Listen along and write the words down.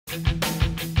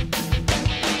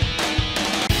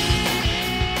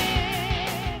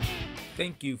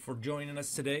Thank you for joining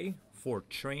us today for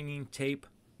training tape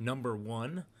number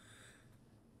 1.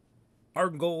 Our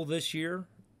goal this year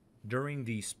during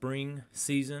the spring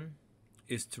season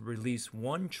is to release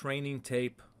one training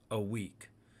tape a week,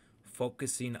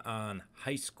 focusing on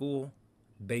high school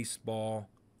baseball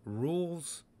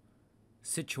rules,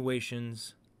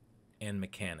 situations, and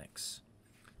mechanics.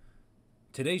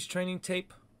 Today's training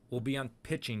tape will be on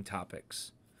pitching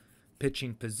topics,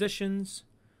 pitching positions,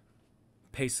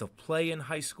 pace of play in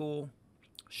high school,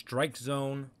 strike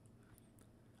zone,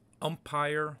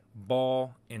 umpire,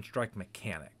 ball, and strike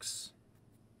mechanics.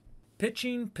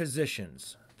 Pitching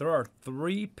positions. There are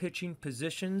 3 pitching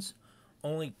positions,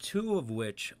 only 2 of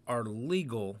which are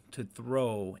legal to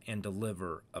throw and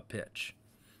deliver a pitch.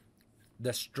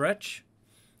 The stretch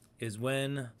is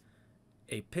when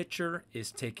a pitcher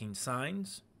is taking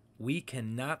signs. We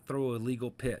cannot throw a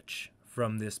legal pitch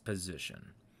from this position.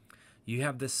 You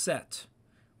have the set,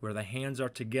 where the hands are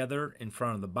together in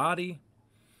front of the body.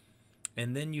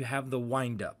 And then you have the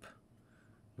windup,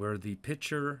 where the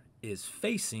pitcher is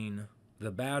facing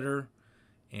the batter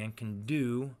and can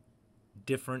do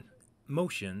different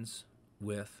motions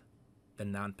with the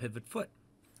non-pivot foot.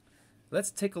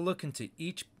 Let's take a look into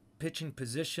each pitching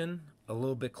position a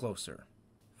little bit closer.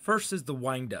 First is the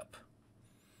windup.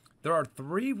 There are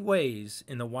 3 ways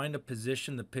in the windup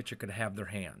position the pitcher could have their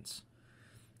hands.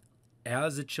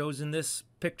 As it shows in this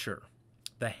picture,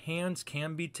 the hands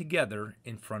can be together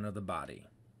in front of the body.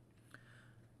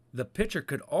 The pitcher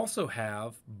could also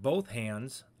have both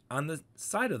hands on the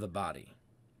side of the body.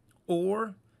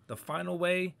 Or, the final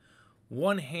way,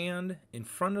 one hand in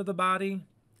front of the body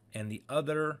and the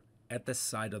other at the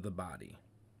side of the body.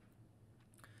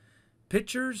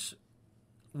 Pitchers,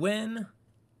 when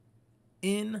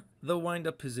in the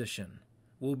windup position,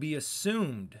 will be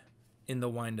assumed in the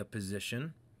windup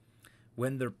position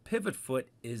when their pivot foot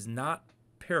is not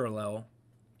parallel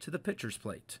to the pitcher's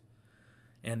plate.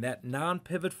 And that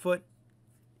non-pivot foot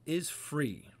is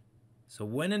free. So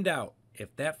when in doubt,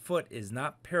 if that foot is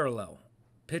not parallel,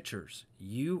 pitchers,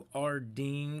 you are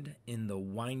deemed in the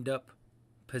windup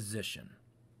position.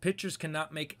 Pitchers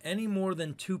cannot make any more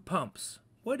than 2 pumps.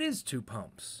 What is 2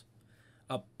 pumps?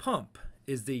 A pump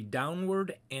is the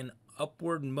downward and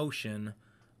upward motion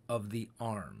of the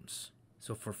arms.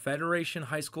 So for Federation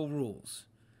high school rules,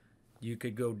 you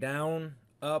could go down,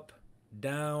 up,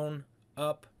 and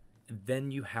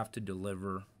then you have to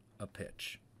deliver a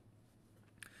pitch.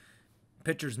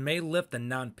 Pitchers may lift the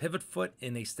non-pivot foot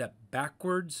in a step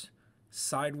backwards,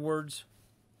 sidewards,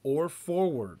 or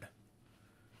forward.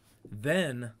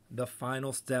 Then the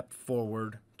final step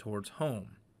forward towards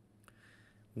home.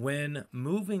 When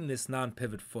moving this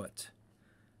non-pivot foot,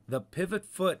 the pivot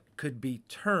foot could be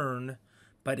turned,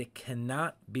 but it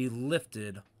cannot be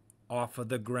lifted off of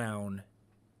the ground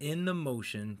in the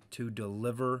motion to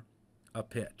deliver a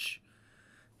pitch.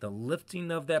 The lifting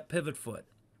of that pivot foot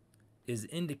is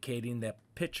indicating that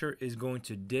pitcher is going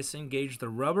to disengage the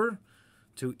rubber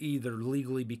to either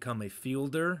legally become a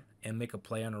fielder and make a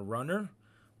play on a runner,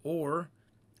 or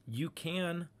you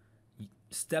can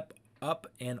step up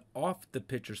and off the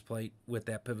pitcher's plate with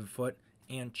that pivot foot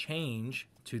and change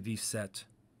to the set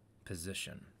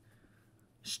position.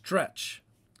 Stretch.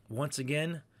 Once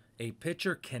again, a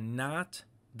pitcher cannot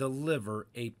deliver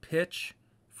a pitch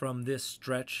from this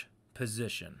stretch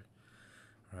position.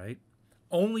 Right?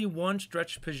 Only one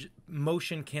stretch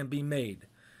motion can be made.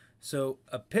 So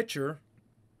a pitcher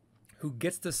who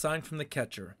gets the sign from the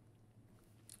catcher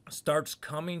starts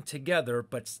coming together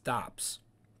but stops,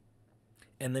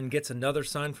 and then gets another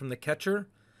sign from the catcher.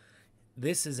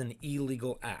 This is an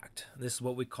illegal act. This is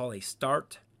what we call a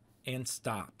start and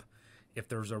stop. If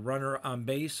there's a runner on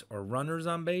base or runners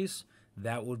on base,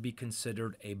 that would be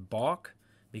considered a balk,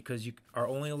 because you are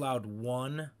only allowed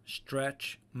one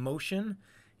stretch motion,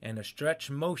 and a stretch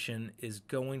motion is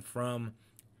going from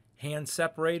hands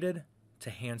separated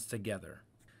to hands together.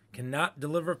 Cannot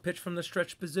deliver a pitch from the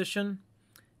stretch position,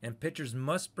 and pitchers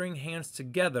must bring hands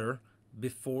together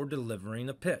before delivering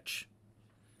a pitch.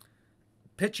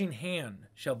 Pitching hand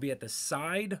shall be at the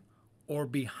side or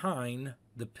behind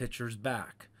the pitcher's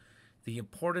back. The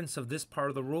importance of this part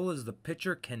of the rule is the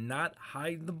pitcher cannot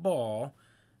hide the ball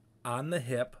on the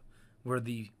hip where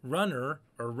the runner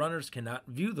or runners cannot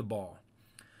view the ball.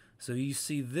 So you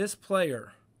see this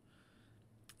player,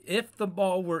 if the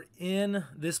ball were in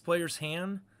this player's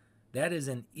hand, that is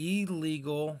an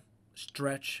illegal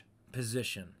stretch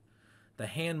position. The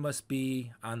hand must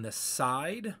be on the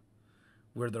side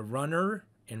where the runner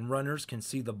and runners can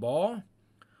see the ball,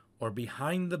 or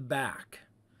behind the back.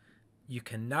 You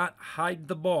cannot hide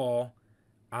the ball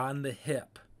on the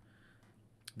hip.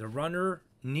 The runner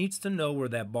needs to know where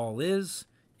that ball is.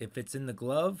 If it's in the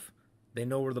glove, they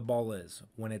know where the ball is.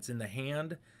 When it's in the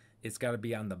hand, it's got to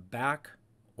be on the back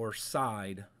or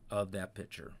side of that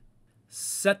pitcher.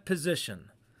 Set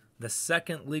position, the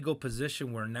second legal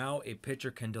position where now a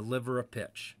pitcher can deliver a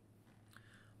pitch.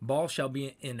 Ball shall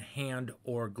be in hand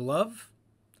or glove.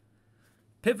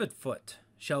 Pivot foot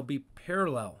shall be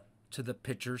parallel to the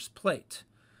pitcher's plate.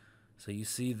 So you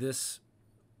see this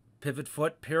pivot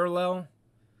foot parallel,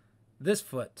 this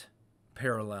foot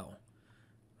parallel.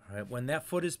 All right, when that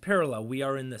foot is parallel, we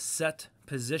are in the set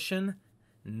position,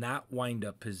 not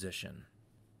wind-up position.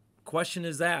 Question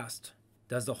is asked,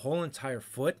 does the whole entire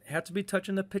foot have to be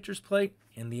touching the pitcher's plate?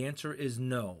 And the answer is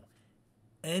no.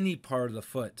 Any part of the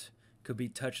foot could be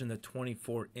touching the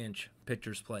 24-inch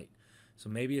pitcher's plate. So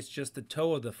maybe it's just the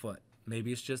toe of the foot.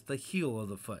 Maybe it's just the heel of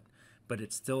the foot. But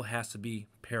it still has to be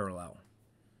parallel.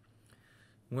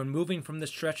 When moving from the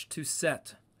stretch to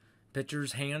set,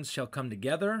 pitcher's hands shall come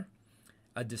together.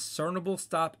 A discernible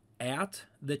stop at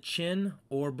the chin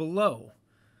or below.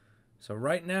 So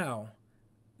right now,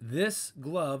 this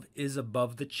glove is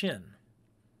above the chin.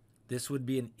 This would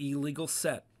be an illegal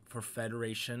set for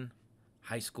Federation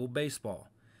high school baseball.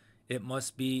 It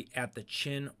must be at the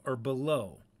chin or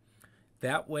below.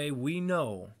 That way we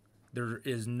know there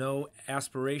is no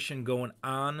aspiration going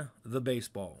on the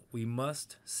baseball. We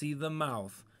must see the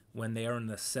mouth when they are in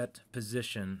the set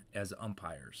position as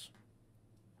umpires.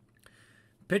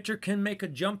 Pitcher can make a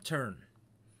jump turn.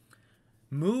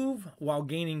 Move while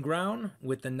gaining ground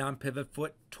with the non-pivot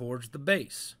foot towards the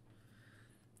base.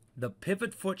 The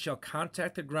pivot foot shall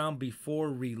contact the ground before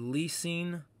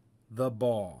releasing the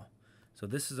ball. So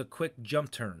this is a quick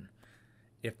jump turn.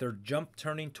 If they're jump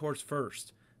turning towards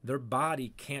first, their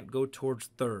body can't go towards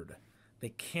third. They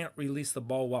can't release the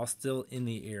ball while still in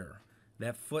the air.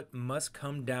 That foot must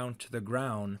come down to the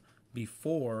ground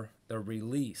before the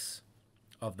release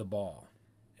of the ball.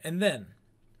 And then,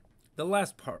 the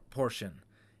last portion,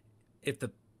 if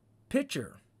the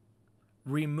pitcher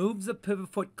removes the pivot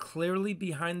foot clearly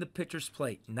behind the pitcher's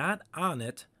plate, not on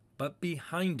it, but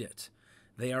behind it,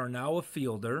 they are now a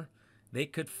fielder. They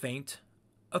could feint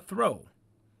a throw.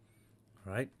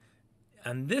 Right?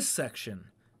 On this section,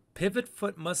 pivot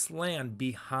foot must land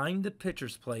behind the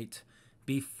pitcher's plate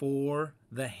before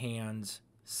the hands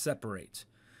separate.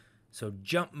 So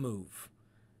jump move.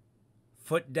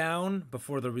 Foot down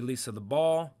before the release of the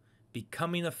ball.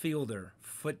 Becoming a fielder.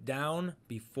 Foot down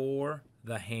before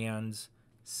the hands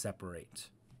separate.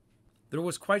 There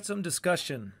was quite some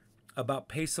discussion about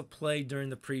pace of play during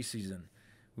the preseason.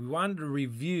 We wanted to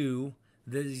review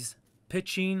these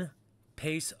pitching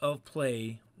pace of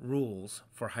play rules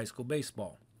for high school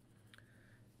baseball.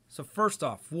 So first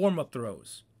off, warm-up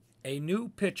throws. A new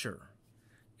pitcher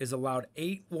is allowed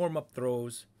 8 warm-up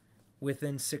throws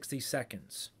within 60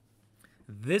 seconds.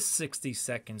 This 60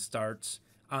 seconds starts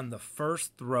on the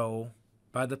first throw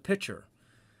by the pitcher.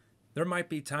 There might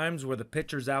be times where the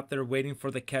pitcher's out there waiting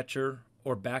for the catcher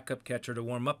or backup catcher to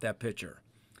warm up that pitcher.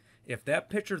 If that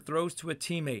pitcher throws to a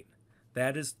teammate,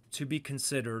 that is to be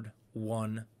considered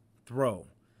one throw.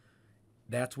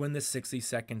 That's when the 60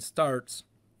 seconds starts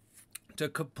to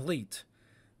complete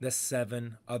the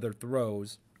 7 other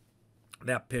throws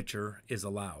that pitcher is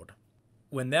allowed.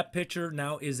 When that pitcher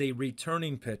now is a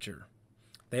returning pitcher,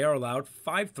 they are allowed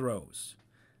 5 throws.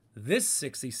 This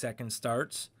 60 seconds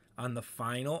starts on the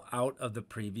final out of the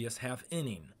previous half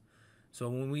inning. So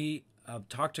when we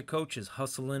talk to coaches,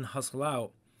 hustle in, hustle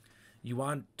out, you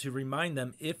want to remind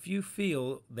them if you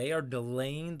feel they are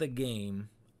delaying the game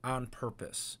on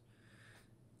purpose.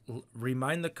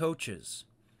 Remind the coaches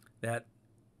that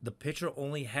the pitcher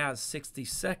only has 60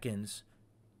 seconds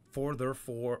for their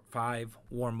 5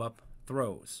 warm-up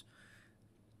throws.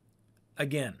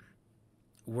 Again,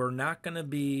 we're not going to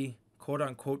be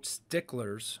quote-unquote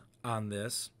sticklers on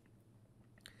this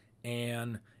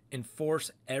and enforce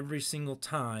every single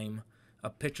time a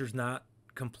pitcher's not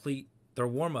complete their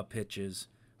warm-up pitches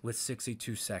with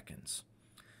 62 seconds.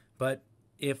 But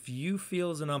if you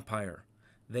feel as an umpire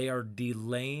they are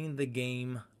delaying the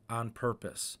game on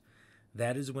purpose,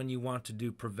 that is when you want to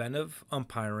do preventive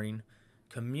umpiring,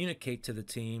 communicate to the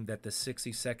team that the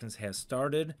 60 seconds has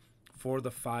started for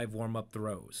the 5 warm-up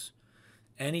throws.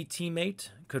 Any teammate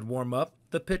could warm up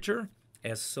the pitcher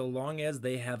as so long as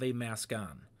they have a mask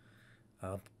on.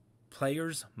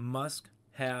 Players must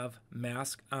have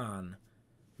mask on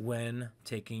when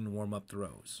taking warm-up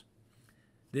throws.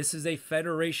 This is a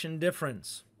federation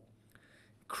difference.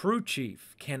 Crew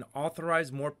chief can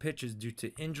authorize more pitches due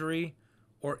to injury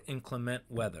or inclement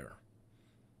weather.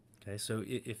 Okay, so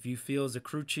if you feel as a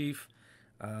crew chief,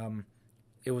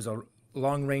 it was a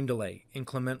long rain delay,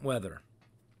 inclement weather,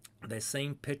 the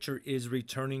same pitcher is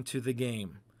returning to the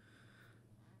game.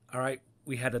 All right,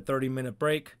 we had a 30-minute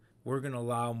break. We're going to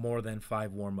allow more than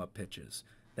 5 warm-up pitches.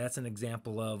 That's an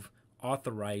example of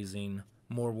authorizing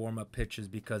more warm-up pitches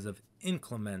because of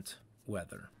inclement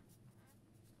weather.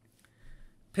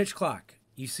 Pitch clock.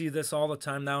 You see this all the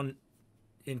time now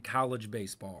in college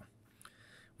baseball.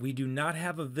 We do not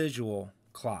have a visual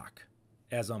clock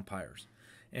as umpires.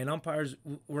 And umpires,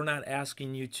 we're not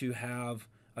asking you to have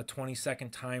a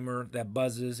 20-second timer that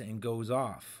buzzes and goes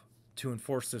off to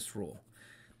enforce this rule.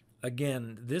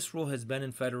 Again, this rule has been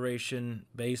in Federation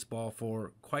Baseball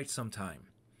for quite some time.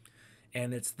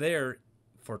 And it's there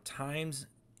for times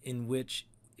in which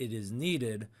it is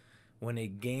needed when a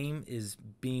game is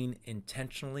being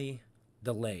intentionally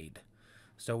delayed.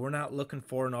 So we're not looking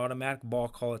for an automatic ball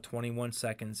call at 21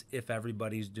 seconds if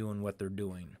everybody's doing what they're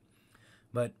doing.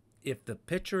 But if the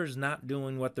pitcher is not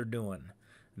doing what they're doing,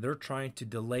 they're trying to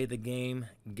delay the game,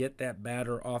 get that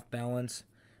batter off balance,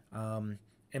 and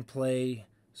play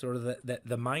sort of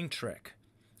the mind trick.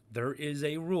 There is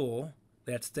a rule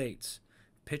that states,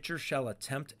 pitcher shall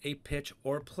attempt a pitch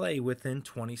or play within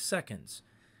 20 seconds.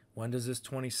 When does this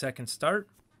 20 seconds start?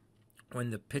 When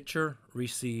the pitcher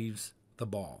receives the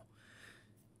ball.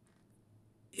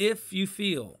 If you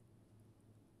feel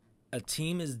a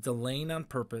team is delaying on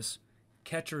purpose,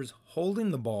 catcher's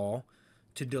holding the ball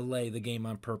to delay the game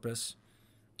on purpose,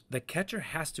 the catcher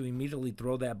has to immediately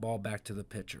throw that ball back to the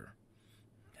pitcher.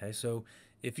 Okay, so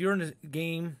if you're in a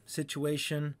game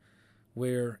situation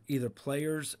where either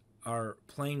players are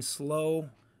playing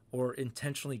slow or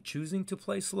intentionally choosing to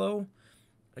play slow,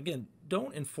 again,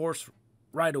 don't enforce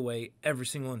right away every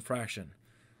single infraction.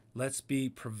 Let's be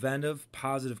preventive,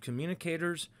 positive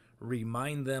communicators,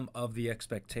 remind them of the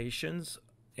expectations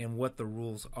and what the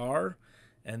rules are,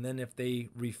 and then if they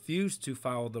refuse to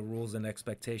follow the rules and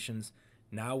expectations,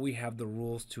 now we have the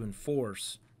rules to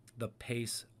enforce the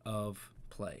pace of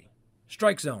play.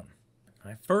 Strike zone.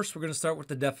 All right, first, we're going to start with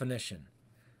the definition.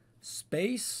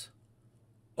 Space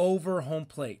over home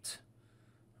plate.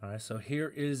 All right, so here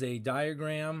is a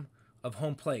diagram of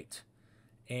home plate.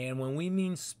 And when we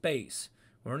mean space,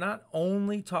 we're not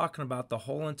only talking about the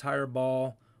whole entire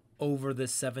ball over the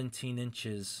 17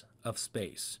 inches of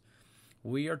space.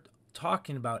 We are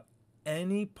talking about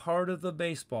any part of the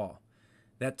baseball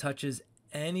that touches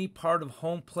any part of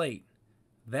home plate.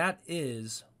 That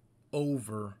is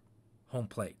over home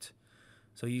plate.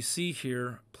 So you see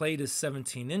here, plate is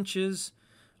 17 inches.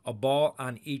 A ball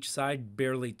on each side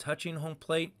barely touching home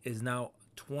plate is now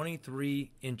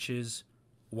 23 inches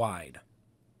wide.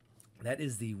 That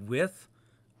is the width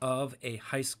of a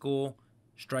high school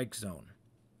strike zone.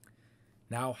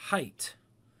 Now height.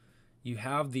 You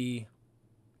have the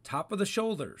top of the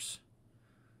shoulders.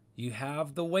 You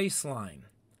have the waistline.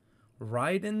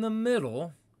 Right in the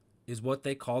middle is what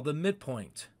they call the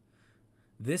midpoint.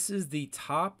 This is the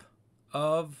top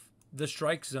of the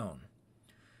strike zone.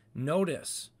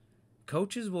 Notice,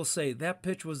 coaches will say that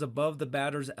pitch was above the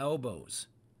batter's elbows.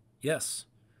 Yes,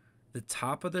 the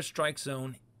top of the strike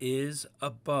zone is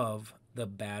above the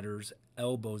batter's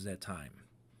elbows at time.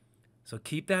 So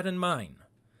keep that in mind.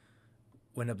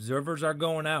 When observers are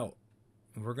going out,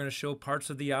 and we're going to show parts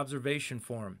of the observation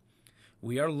form,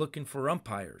 we are looking for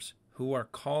umpires who are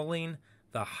calling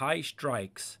the high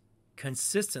strikes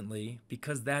consistently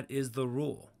because that is the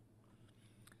rule.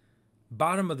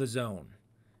 Bottom of the zone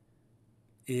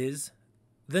is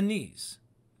the knees.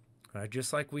 All right,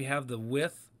 just like we have the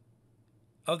width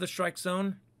of the strike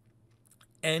zone,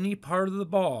 any part of the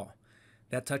ball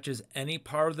that touches any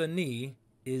part of the knee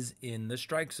is in the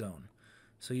strike zone.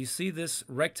 So you see this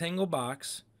rectangle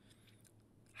box,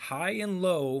 high and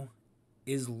low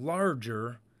is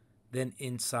larger than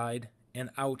inside and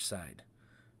outside.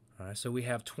 All right, so we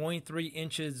have 23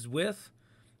 inches width.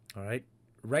 All right,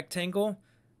 rectangle,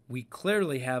 we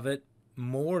clearly have it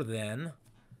more than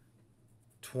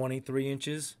 23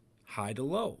 inches high to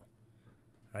low. All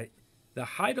right, the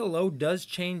high to low does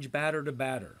change batter to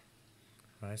batter.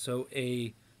 All right, so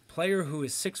a player who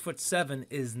is 6'7"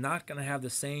 is not going to have the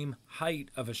same height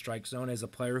of a strike zone as a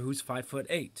player who's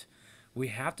 5'8". We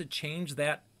have to change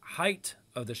that height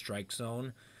of the strike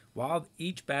zone while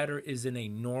each batter is in a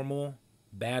normal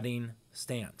batting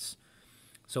stance.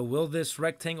 So will this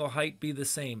rectangle height be the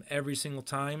same every single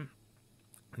time?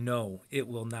 No, it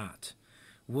will not.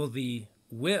 Will the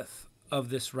width of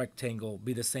this rectangle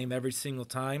be the same every single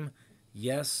time?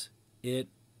 Yes, it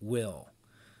will.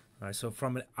 All right, so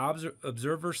from an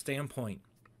observer standpoint,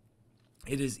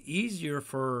 it is easier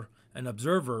for an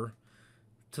observer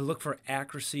to look for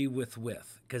accuracy with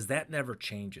width because that never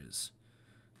changes.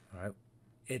 All right,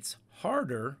 it's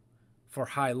harder for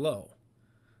high-low.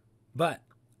 But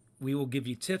we will give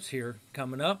you tips here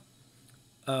coming up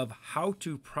of how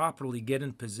to properly get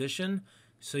in position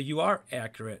so you are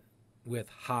accurate with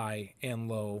high and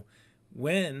low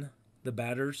when the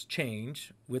batters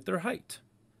change with their height.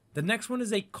 The next one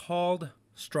is a called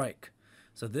strike.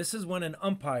 So this is when an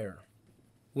umpire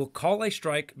will call a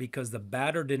strike because the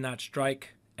batter did not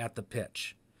strike at the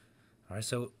pitch. All right,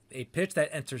 so a pitch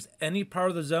that enters any part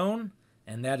of the zone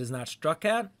and that is not struck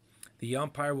at, the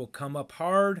umpire will come up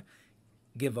hard,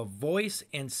 give a voice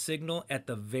and signal at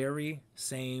the very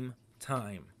same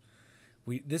time.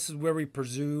 This is where we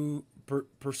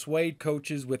persuade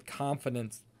coaches with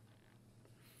confidence.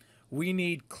 We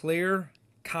need clear,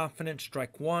 confident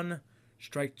strike one,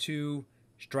 strike two,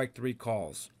 strike three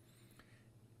calls.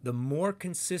 The more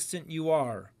consistent you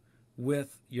are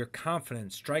with your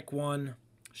confidence, strike one,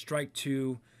 strike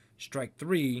two, strike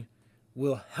three,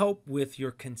 will help with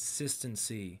your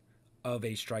consistency of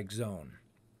a strike zone.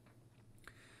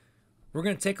 We're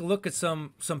going to take a look at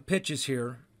some pitches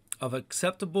here. Of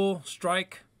acceptable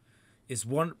strike is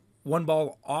one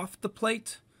ball off the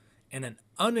plate, and an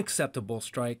unacceptable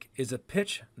strike is a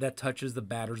pitch that touches the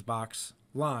batter's box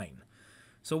line.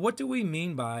 So what do we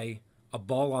mean by a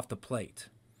ball off the plate?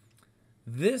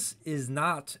 This is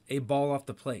not a ball off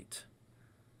the plate.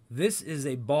 This is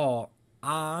a ball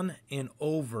on and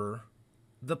over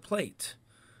the plate.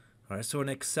 All right, so an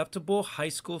acceptable high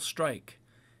school strike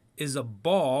is a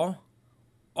ball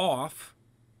off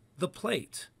the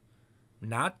plate.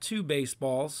 Not 2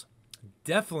 baseballs,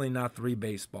 definitely not 3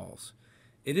 baseballs.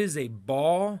 It is a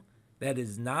ball that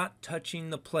is not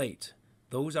touching the plate.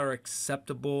 Those are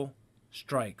acceptable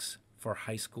strikes for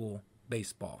high school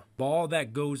baseball. Ball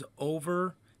that goes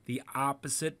over the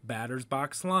opposite batter's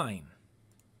box line.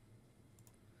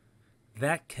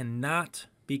 That cannot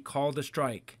be called a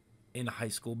strike in high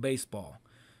school baseball.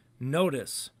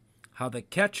 Notice how the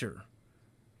catcher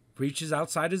reaches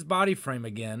outside his body frame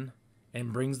again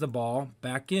and brings the ball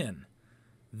back in.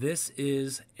 This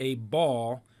is a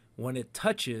ball when it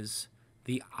touches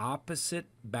the opposite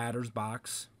batter's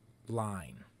box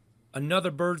line.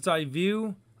 Another bird's eye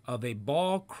view of a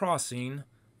ball crossing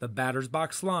the batter's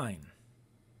box line.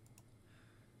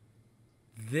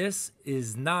 This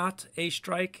is not a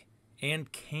strike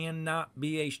and cannot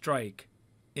be a strike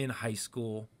in high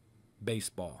school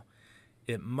baseball.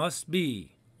 It must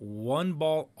be one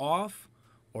ball off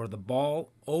or the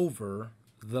ball over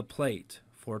the plate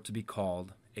for it to be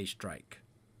called a strike.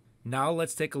 Now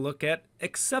let's take a look at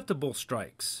acceptable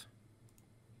strikes.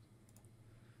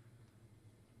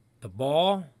 The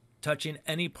ball touching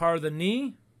any part of the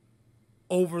knee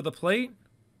over the plate,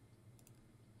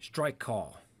 strike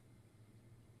call.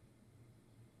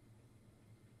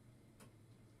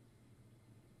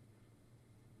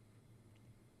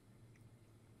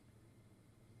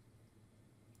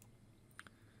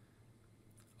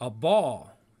 A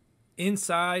ball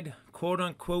inside, quote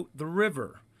unquote, the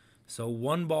river. So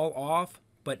one ball off,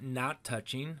 but not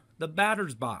touching the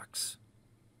batter's box.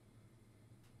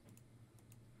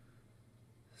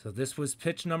 So this was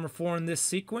pitch number 4 in this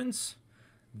sequence.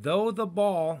 Though the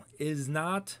ball is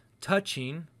not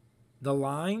touching the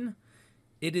line,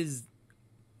 it is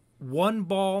one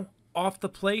ball off the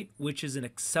plate, which is an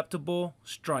acceptable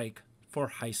strike for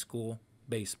high school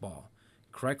baseball.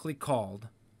 Correctly called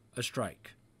a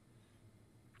strike.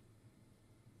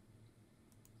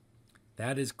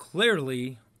 That is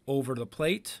clearly over the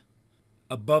plate,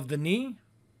 above the knee,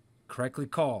 correctly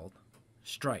called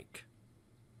strike.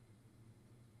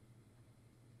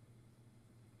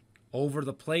 Over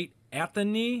the plate at the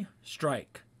knee,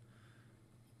 strike.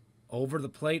 Over the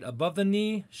plate above the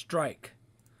knee, strike.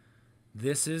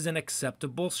 This is an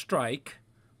acceptable strike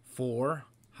for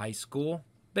high school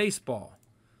baseball.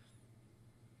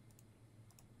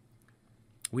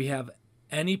 We have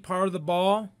any part of the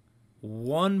ball,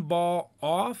 one ball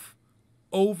off,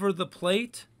 over the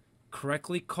plate,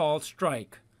 correctly called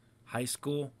strike. High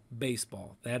school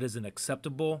baseball. That is an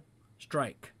acceptable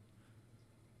strike.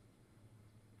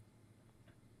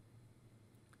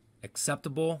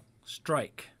 Acceptable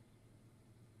strike.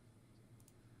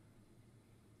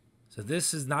 So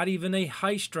this is not even a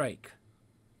high strike.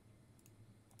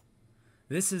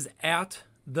 This is at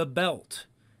the belt.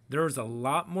 There's a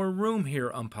lot more room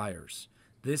here, umpires.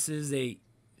 This is a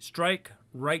strike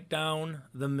right down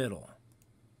the middle.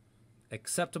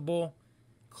 Acceptable,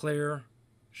 clear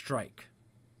strike.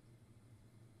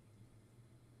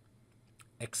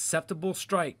 Acceptable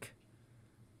strike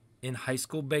in high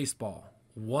school baseball.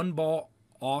 One ball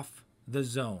off the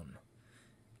zone.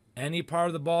 Any part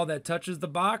of the ball that touches the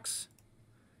box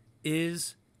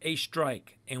is a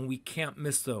strike, and we can't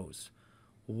miss those.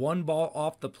 One ball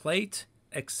off the plate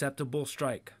acceptable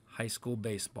strike, high school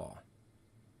baseball.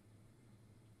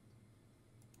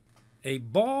 A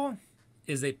ball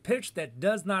is a pitch that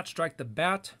does not strike the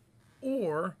bat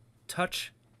or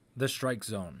touch the strike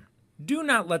zone. Do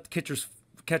not let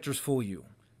catchers fool you.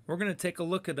 We're going to take a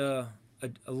look at a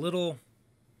little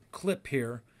clip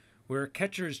here where a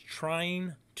catcher is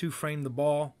trying to frame the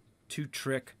ball to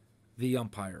trick the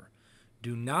umpire.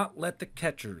 Do not let the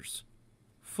catchers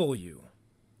fool you.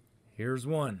 Here's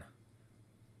one.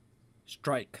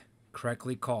 Strike,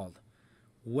 correctly called.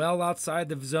 Well outside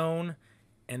the zone,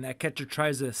 and that catcher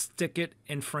tries to stick it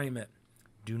and frame it.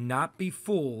 Do not be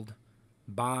fooled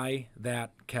by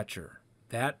that catcher.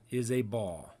 That is a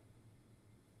ball.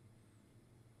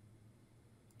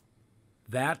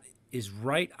 That is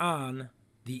right on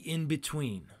the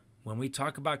in-between. When we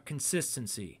talk about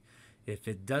consistency, if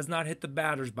it does not hit the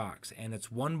batter's box and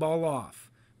it's one ball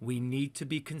off, we need to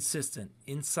be consistent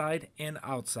inside and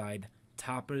outside,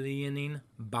 top of the inning,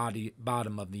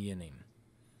 bottom of the inning.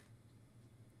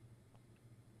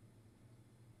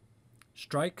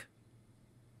 Strike.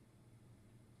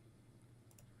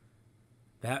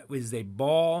 That is a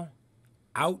ball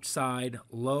outside,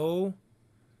 low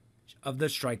of the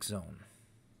strike zone.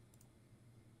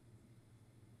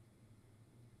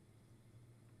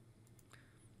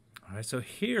 All right, so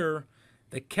here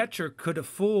the catcher could have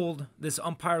fooled this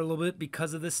umpire a little bit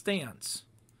because of the stance.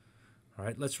 All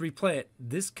right, let's replay it.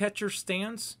 This catcher's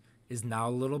stance is now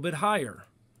a little bit higher.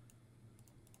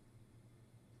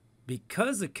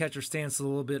 Because the catcher stance is a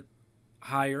little bit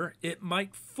higher, it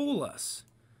might fool us.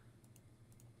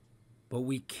 But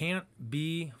we can't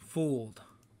be fooled.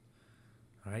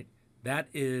 All right, that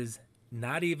is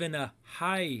not even a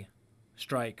high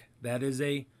strike. That is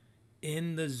a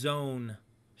in the zone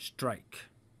strike.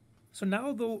 So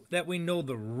now that we know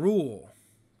the rule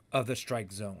of the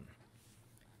strike zone,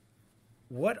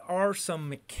 what are some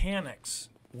mechanics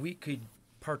we could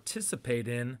participate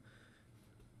in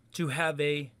to have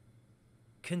a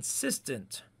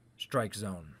consistent strike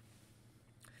zone?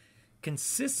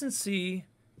 Consistency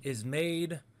is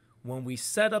made when we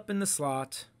set up in the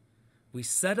slot, we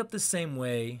set up the same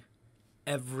way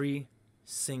every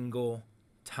single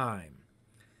time.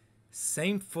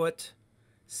 Same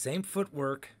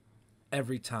footwork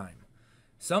every time.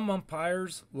 Some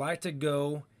umpires like to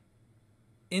go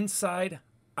inside,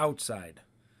 outside.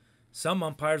 Some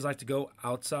umpires like to go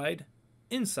outside,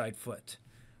 inside foot.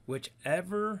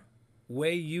 Whichever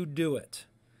way you do it,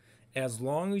 as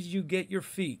long as you get your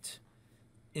feet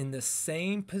in the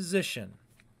same position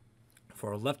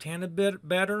for a left-handed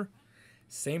batter,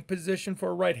 same position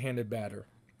for a right-handed batter,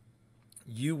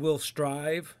 you will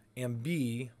strive and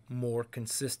be more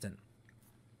consistent.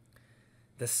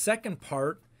 The second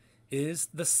part is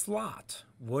the slot.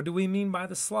 What do we mean by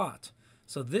the slot?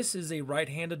 So this is a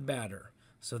right-handed batter.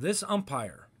 So this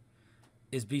umpire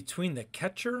is between the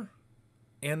catcher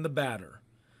and the batter.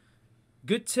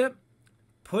 Good tip,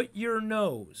 put your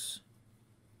nose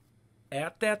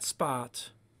at that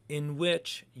spot in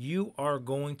which you are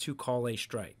going to call a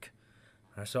strike.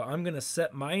 All right, so I'm going to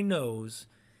set my nose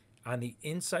on the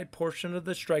inside portion of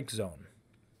the strike zone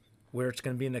where it's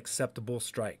going to be an acceptable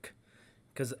strike.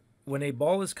 Because when a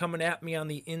ball is coming at me on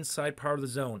the inside part of the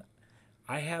zone,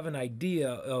 I have an idea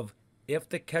of if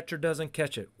the catcher doesn't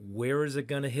catch it, where is it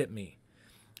going to hit me?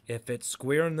 If it's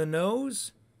square in the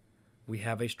nose, we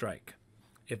have a strike.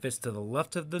 If it's to the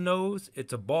left of the nose,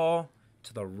 it's a ball.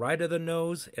 To the right of the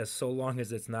nose, as so long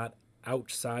as it's not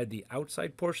outside the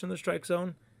outside portion of the strike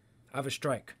zone, I have a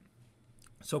strike.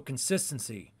 So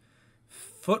consistency.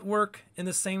 Footwork in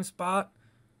the same spot.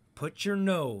 Put your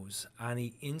nose on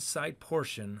the inside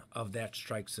portion of that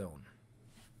strike zone.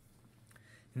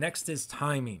 Next is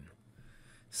timing.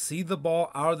 See the ball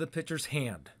out of the pitcher's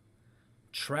hand.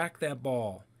 Track that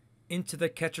ball into the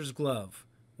catcher's glove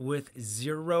with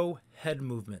zero head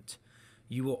movement.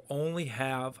 You will only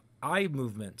have eye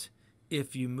movement.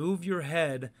 If you move your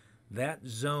head, that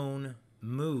zone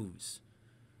moves.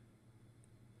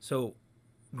 So,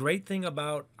 great thing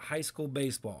about high school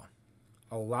baseball,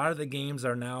 a lot of the games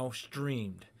are now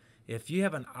streamed. If you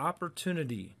have an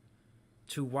opportunity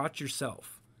to watch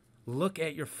yourself, look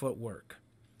at your footwork.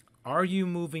 Are you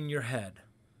moving your head?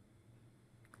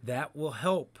 That will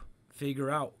help figure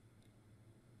out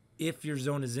if your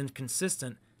zone is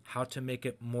inconsistent, how to make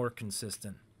it more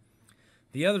consistent.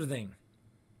 The other thing,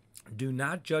 do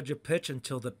not judge a pitch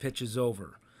until the pitch is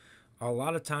over. A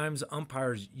lot of times,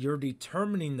 umpires, you're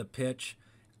determining the pitch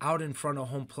out in front of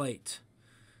home plate.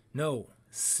 No,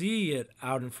 see it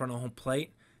out in front of home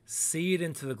plate, see it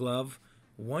into the glove.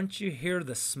 Once you hear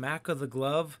the smack of the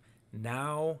glove,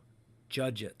 now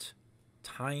judge it.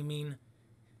 Timing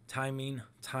timing,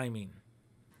 timing.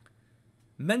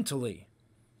 Mentally,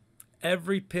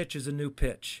 every pitch is a new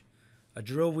pitch. A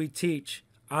drill we teach,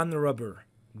 on the rubber,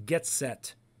 get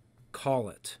set, call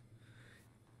it.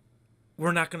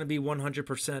 We're not going to be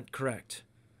 100% correct.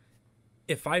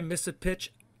 If I miss a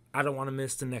pitch, I don't want to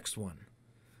miss the next one.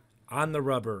 On the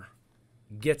rubber,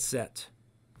 get set,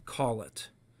 call it.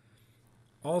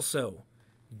 Also,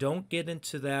 don't get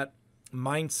into that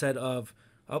mindset of,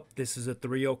 oh, this is a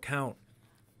 3-0 count.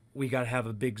 We got to have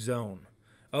a big zone.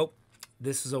 Oh,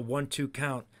 this is a 1-2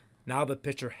 count. Now the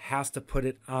pitcher has to put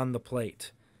it on the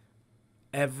plate.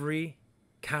 Every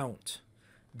count,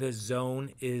 the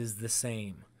zone is the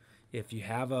same. If you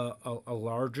have a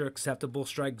larger acceptable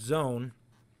strike zone,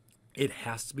 it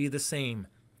has to be the same.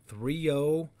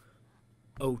 3-0,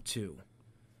 0-2.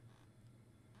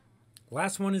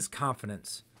 Last one is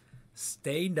confidence.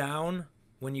 Stay down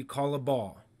when you call a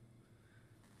ball.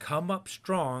 Come up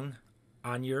strong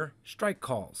on your strike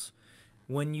calls.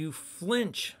 When you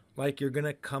flinch like you're going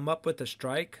to come up with a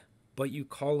strike, but you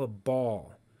call a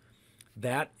ball,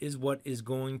 that is what is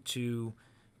going to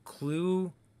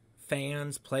clue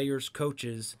fans, players,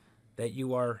 coaches that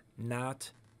you are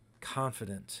not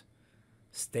confident.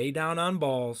 Stay down on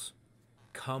balls.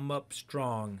 Come up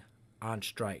strong on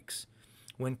strikes.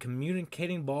 When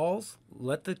communicating balls,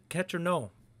 let the catcher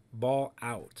know. Ball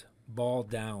out, ball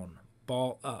down,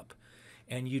 ball up.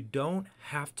 And you don't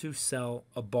have to sell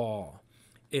a ball.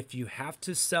 If you have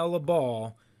to sell a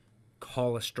ball,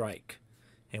 call a strike.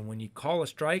 And when you call a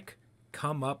strike,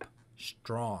 come up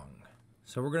strong.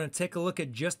 So we're going to take a look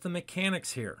at just the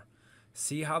mechanics here.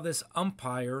 See how this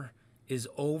umpire is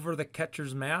over the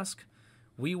catcher's mask?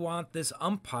 We want this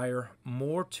umpire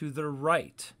more to the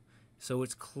right. So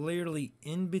it's clearly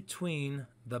in between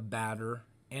the batter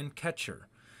and catcher.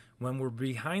 When we're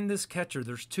behind this catcher,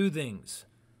 there's two things.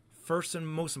 First and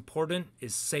most important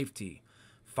is safety.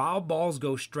 Foul balls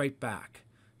go straight back.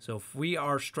 So if we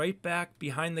are straight back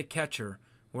behind the catcher,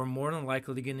 we're more than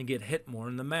likely going to get hit more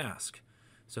in the mask.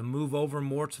 So move over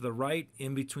more to the right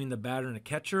in between the batter and the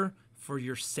catcher for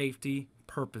your safety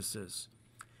purposes.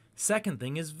 Second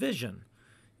thing is vision.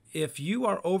 If you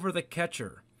are over the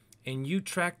catcher and you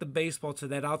track the baseball to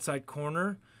that outside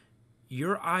corner,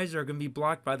 your eyes are going to be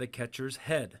blocked by the catcher's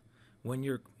head. When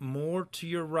you're more to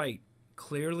your right,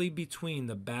 clearly between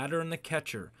the batter and the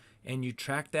catcher, and you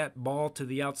track that ball to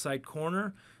the outside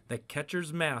corner, the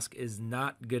catcher's mask is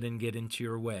not going to get into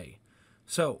your way.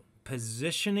 So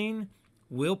positioning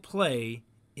will play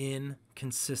in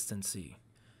consistency.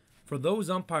 For those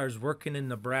umpires working in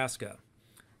Nebraska,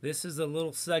 this is a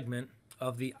little segment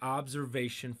of the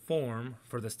observation form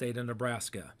for the state of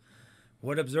Nebraska.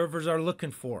 What observers are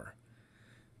looking for: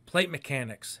 plate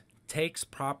mechanics, takes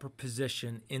proper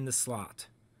position in the slot,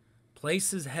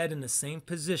 places head in the same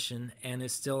position and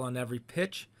is still on every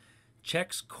pitch,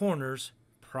 checks corners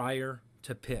prior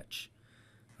to pitch.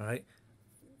 All right.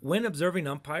 When observing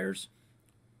umpires,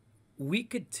 we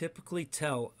could typically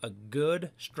tell a good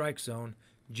strike zone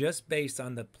just based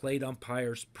on the plate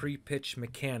umpire's pre-pitch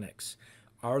mechanics.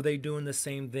 Are they doing the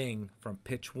same thing from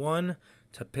pitch 1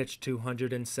 to pitch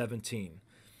 217?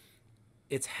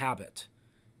 It's habit.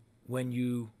 When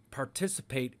you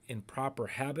participate in proper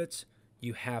habits,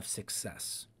 you have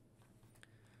success.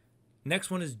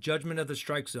 Next one is judgment of the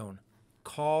strike zone.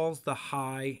 Calls the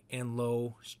high and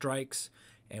low strikes,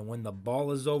 and when the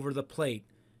ball is over the plate,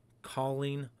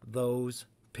 calling those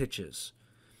pitches.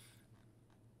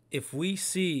 If we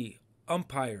see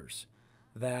umpires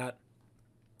that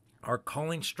are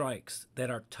calling strikes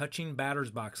that are touching batter's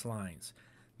box lines,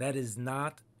 that is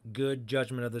not good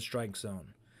judgment of the strike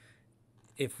zone.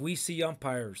 If we see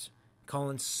umpires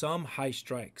calling some high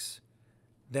strikes,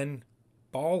 then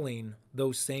balling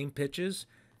those same pitches,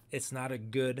 it's not a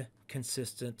good,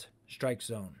 consistent strike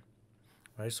zone.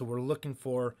 All right, so we're looking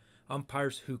for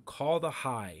umpires who call the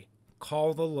high,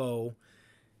 call the low,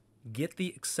 get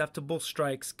the acceptable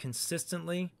strikes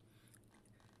consistently,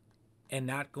 and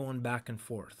not going back and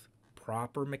forth.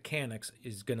 Proper mechanics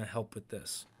is going to help with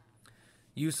this.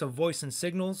 Use of voice and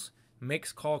signals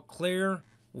makes call clear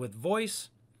with voice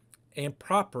and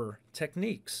proper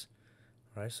techniques.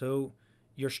 All right, so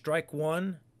your strike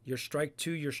 1, your strike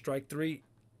 2, your strike 3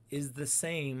 is the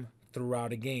same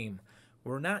throughout a game.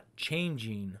 We're not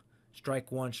changing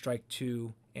strike 1, strike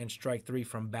 2, and strike 3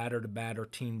 from batter to batter,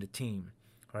 team to team.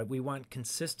 All right, we want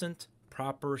consistent,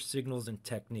 proper signals and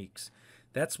techniques.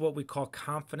 That's what we call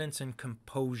confidence and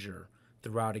composure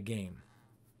throughout a game.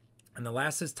 And the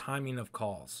last is timing of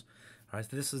calls. All right,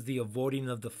 so this is the avoiding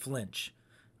of the flinch,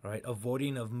 all right,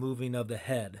 avoiding of moving of the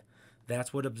head.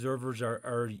 That's what observers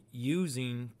are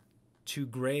using to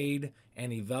grade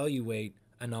and evaluate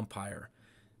an umpire.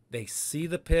 They see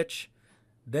the pitch,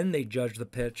 then they judge the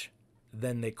pitch,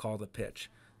 then they call the pitch.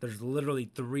 There's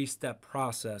literally 3-step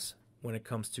process when it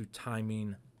comes to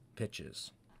timing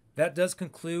pitches. That does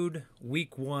conclude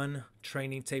week 1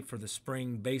 training tape for the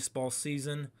spring baseball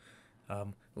season.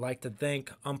 I'd like to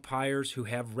thank umpires who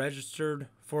have registered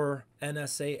for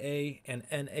NSAA and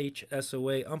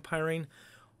NHSOA umpiring.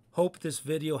 Hope this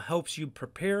video helps you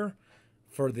prepare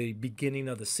for the beginning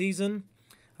of the season.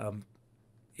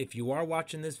 If you are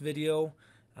watching this video,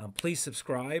 please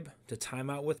subscribe to Time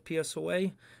Out with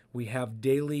PSOA. We have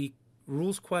daily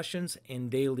rules questions and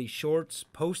daily shorts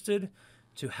posted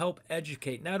to help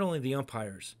educate not only the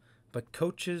umpires, but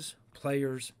coaches,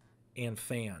 players, and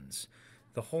fans.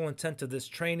 The whole intent of this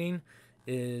training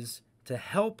is to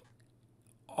help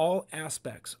all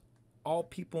aspects, all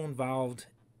people involved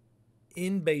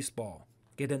in baseball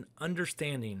get an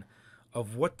understanding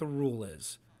of what the rule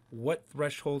is, what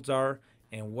thresholds are,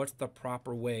 and what's the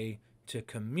proper way to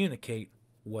communicate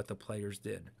what the players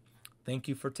did. Thank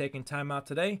you for taking time out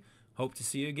today. Hope to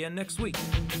see you again next week.